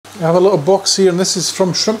I have a little box here, and this is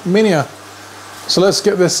from Shrimp Mania. So let's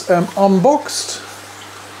get this unboxed,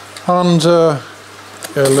 and yeah,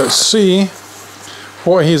 let's see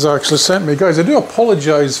what he's actually sent me. Guys, I do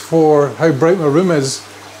apologise for how bright my room is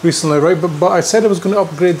recently, right? But I said I was going to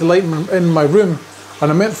upgrade the light in my room,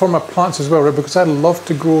 and I meant for my plants as well, right? Because I'd love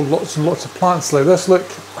to grow lots and lots of plants like this. Look,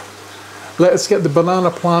 let's get the banana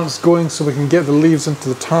plants going so we can get the leaves into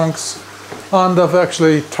the tanks. And I've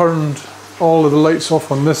actually turned all of the lights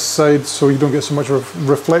off on this side so you don't get so much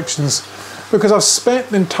reflections, because I've spent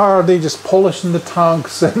the entire day just polishing the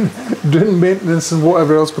tanks and doing maintenance and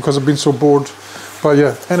whatever else because I've been so bored. But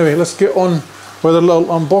yeah, anyway, let's get on with a little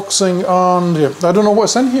unboxing. And yeah, I don't know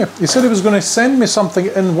what's in here. He said he was going to send me something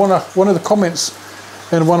in one of the comments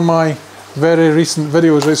in one of my very recent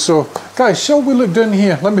videos. Right? So guys, shall we look down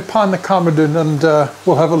here? Let me pan the camera down and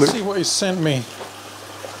we'll have a look. See what he sent me.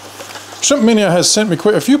 Shrimp Mania has sent me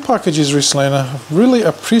quite a few packages recently, and I really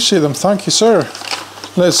appreciate them. Thank you, sir.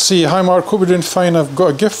 Let's see. Hi Mark, hope you're doing fine. I've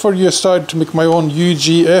got a gift for you. I started to make my own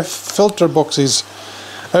UGF filter boxes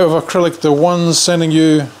out of acrylic. The ones sending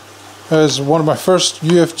you is one of my first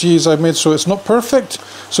UFGs I've made, so it's not perfect.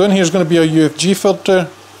 So in here is going to be a UFG filter,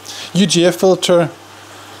 UGF filter,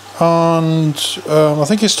 and I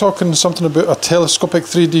think he's talking something about a telescopic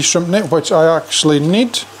 3D shrimp net, which I actually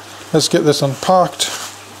need. Let's get this unpacked,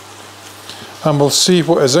 and we'll see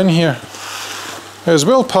what is in here. It is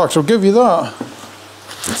well packed, I'll give you that.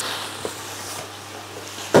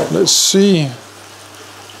 Let's see.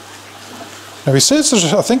 Now he says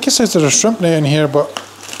I think he says there's a shrimp net in here, but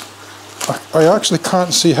I actually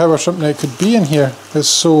can't see how a shrimp net could be in here. It's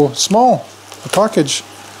so small, the package.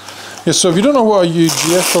 Yeah, so if you don't know what a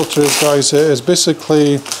UGF filter is, guys, it is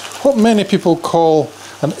basically what many people call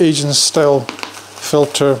an Asian style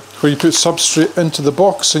filter, where you put substrate into the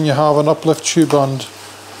box and you have an uplift tube and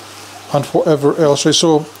whatever else. Right,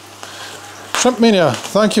 so Shrimp Mania,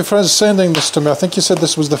 thank you for sending this to me. I think you said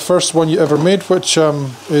this was the first one you ever made, which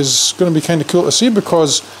is going to be kind of cool to see,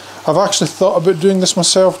 because I've actually thought about doing this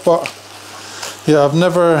myself, but yeah, I've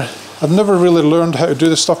never really learned how to do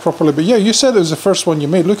this stuff properly. But yeah, you said it was the first one you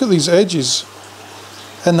made. Look at these edges,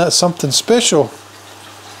 and that's something special.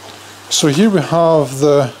 So here we have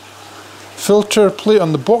the filter plate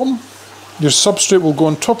on the bottom. Your substrate will go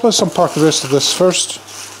on top. Let's unpack the rest of this first.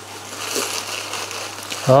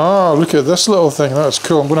 Ah, look at this little thing. That's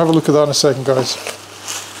cool. I'm going to have a look at that in a second, guys.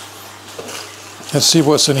 Let's see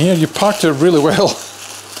what's in here. You packed it really well.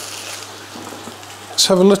 Let's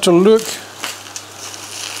have a little look.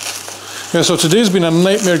 Yeah, so today's been a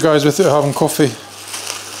nightmare, guys, without having coffee.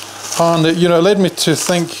 And it, you know, it led me to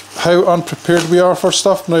think how unprepared we are for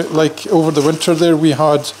stuff. Now, like over the winter there, we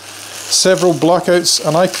had several blackouts,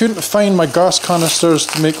 and I couldn't find my gas canisters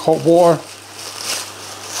to make hot water.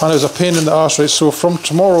 And it was a pain in the ass, right? So from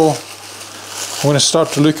tomorrow, I'm going to start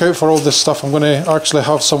to look out for all this stuff. I'm going to actually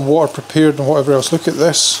have some water prepared and whatever else. Look at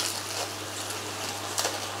this.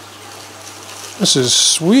 This is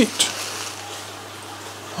sweet.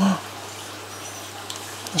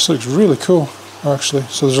 This looks really cool, actually.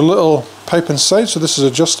 So there's a little pipe inside, so this is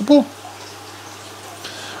adjustable.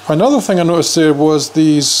 Another thing I noticed there was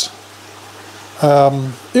these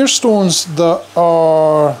air stones that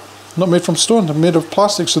are not made from stone, they're made of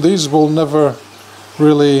plastic, so these will never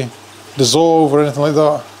really dissolve or anything like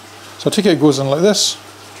that. So I take it goes in like this,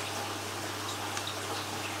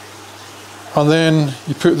 and then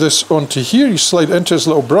you put this onto here, you slide into this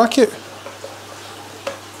little bracket.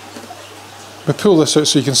 We pull this out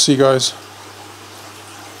so you can see, guys,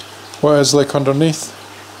 what it's like underneath.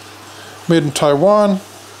 Made in Taiwan.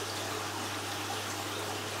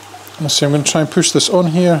 Let's see, I'm going to try and push this on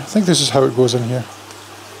here. I think this is how it goes in here.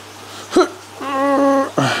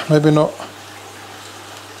 Maybe not.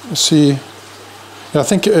 Let's see. Yeah, I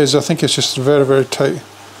think it is. I think it's just very, very tight.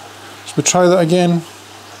 So we try that again.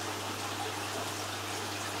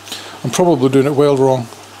 I'm probably doing it well wrong.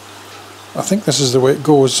 I think this is the way it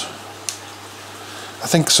goes. I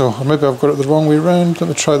think so. Or maybe I've got it the wrong way around. Let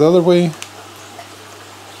me try the other way.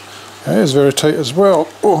 Yeah, it is very tight as well.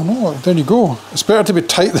 Oh no, there you go. It's better to be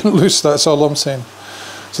tight than loose, that's all I'm saying.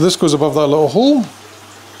 So this goes above that little hole.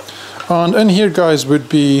 And in here, guys, would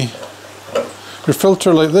be your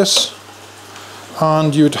filter like this,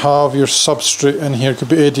 and you'd have your substrate in here. It could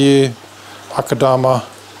be ADA, Akadama,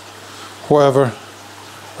 whatever.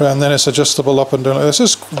 And then it's adjustable up and down like this.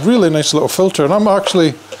 This is a really nice little filter, and I'm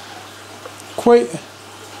actually quite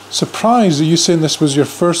surprised that you saying this was your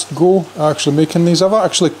first go actually making these. I've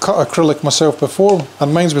actually cut acrylic myself before,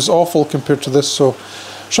 and mine was awful compared to this. So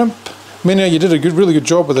Shrimp Mania, you did a really good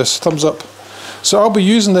job with this. Thumbs up. So I'll be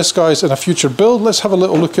using this, guys, in a future build. Let's have a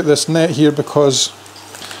little look at this net here, because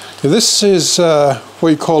This is what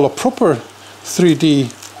you call a proper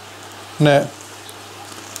 3D net,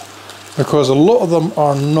 because a lot of them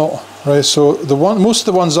are not, right? So most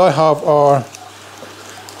of the ones I have are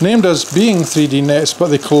named as being 3D nets, but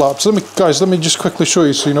they collapse. Guys, let me just quickly show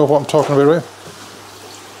you so you know what I'm talking about, right?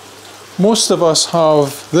 Most of us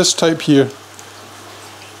have this type here,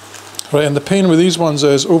 right? And the pain with these ones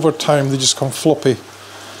is over time they just come floppy,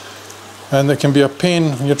 and it can be a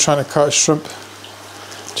pain when you're trying to catch shrimp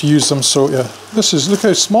to use them. So yeah, look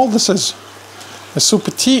how small this is. It's so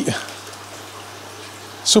petite.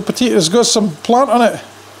 So petite, it's got some plant on it.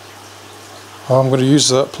 Oh, I'm going to use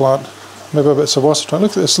that plant. Maybe a bit of water.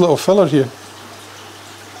 Look at this little filler here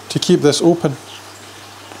to keep this open.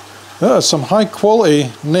 That is some high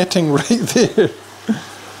quality netting right there.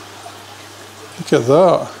 Look at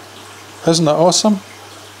that. Isn't that awesome?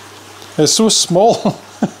 It's so small.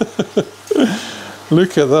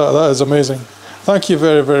 Look at that, that is amazing. Thank you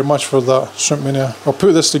very, very much for that, Shrimp Mania. I'll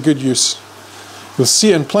put this to good use. You'll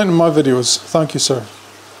see it in plenty of my videos. Thank you, sir.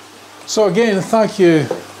 So again, thank you,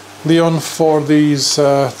 Leon, for these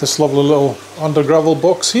this lovely little under gravel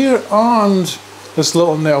box here and this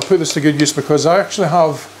little net. I'll put this to good use because I actually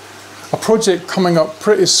have a project coming up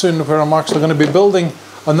pretty soon where I'm actually going to be building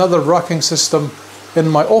another racking system in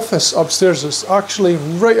my office upstairs. It's actually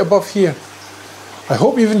right above here. I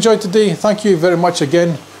hope you've enjoyed today. Thank you very much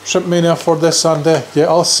again, Shrimp Mania, for this, and yeah,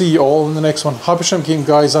 I'll see you all in the next one. Happy shrimp keeping,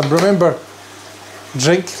 guys, and remember,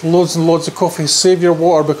 drink loads and loads of coffee, save your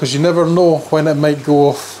water because you never know when it might go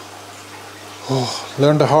off. Oh,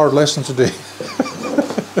 learned a hard lesson today.